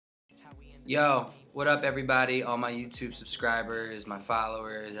Yo, what up everybody, all my YouTube subscribers, my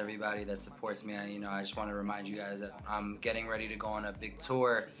followers, everybody that supports me. I just want to remind you guys that I'm getting ready to go on a big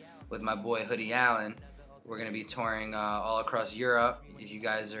tour with my boy Hoodie Allen. We're going to be touring all across Europe. If you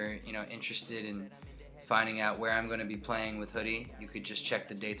guys are interested in finding out where I'm going to be playing with Hoodie, you could just check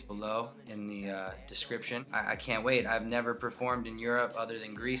the dates below in the description. I can't wait. I've never performed in Europe other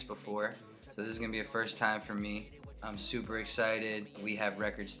than Greece before, so this is going to be a first time for me. I'm super excited. We have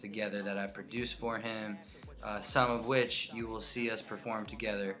records together that I produced for him, some of which you will see us perform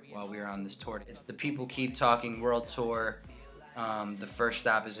together while we are on this tour. It's the People Keep Talking World Tour. The first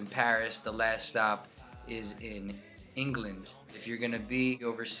stop is in Paris. The last stop is in England. If you're gonna be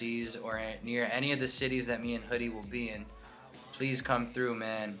overseas or near any of the cities that me and Hoodie will be in, please come through,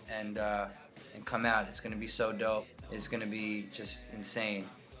 man, and come out. It's gonna be so dope. It's gonna be just insane.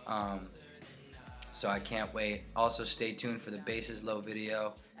 So I can't wait. Also stay tuned for the Bass is Low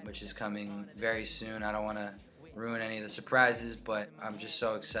video, which is coming very soon. I don't want to ruin any of the surprises, but I'm just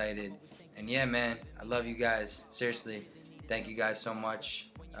so excited. And yeah, man, I love you guys. Seriously, thank you guys so much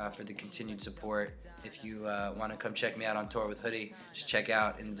for the continued support. If you want to come check me out on tour with Hoodie, just check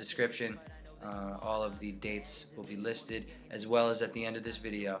out in the description. All of the dates will be listed, as well as at the end of this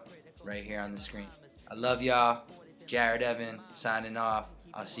video, right here on the screen. I love y'all. Jared Evan signing off.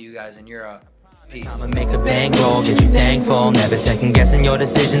 I'll see you guys in Europe. Peace. I'ma make a bankroll, get you thankful. Never second guessing your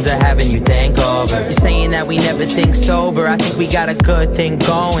decisions or having you thank over. You're saying that we never think sober. I think we got a good thing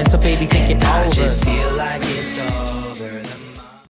going, so baby, think it over. I just feel like it's over.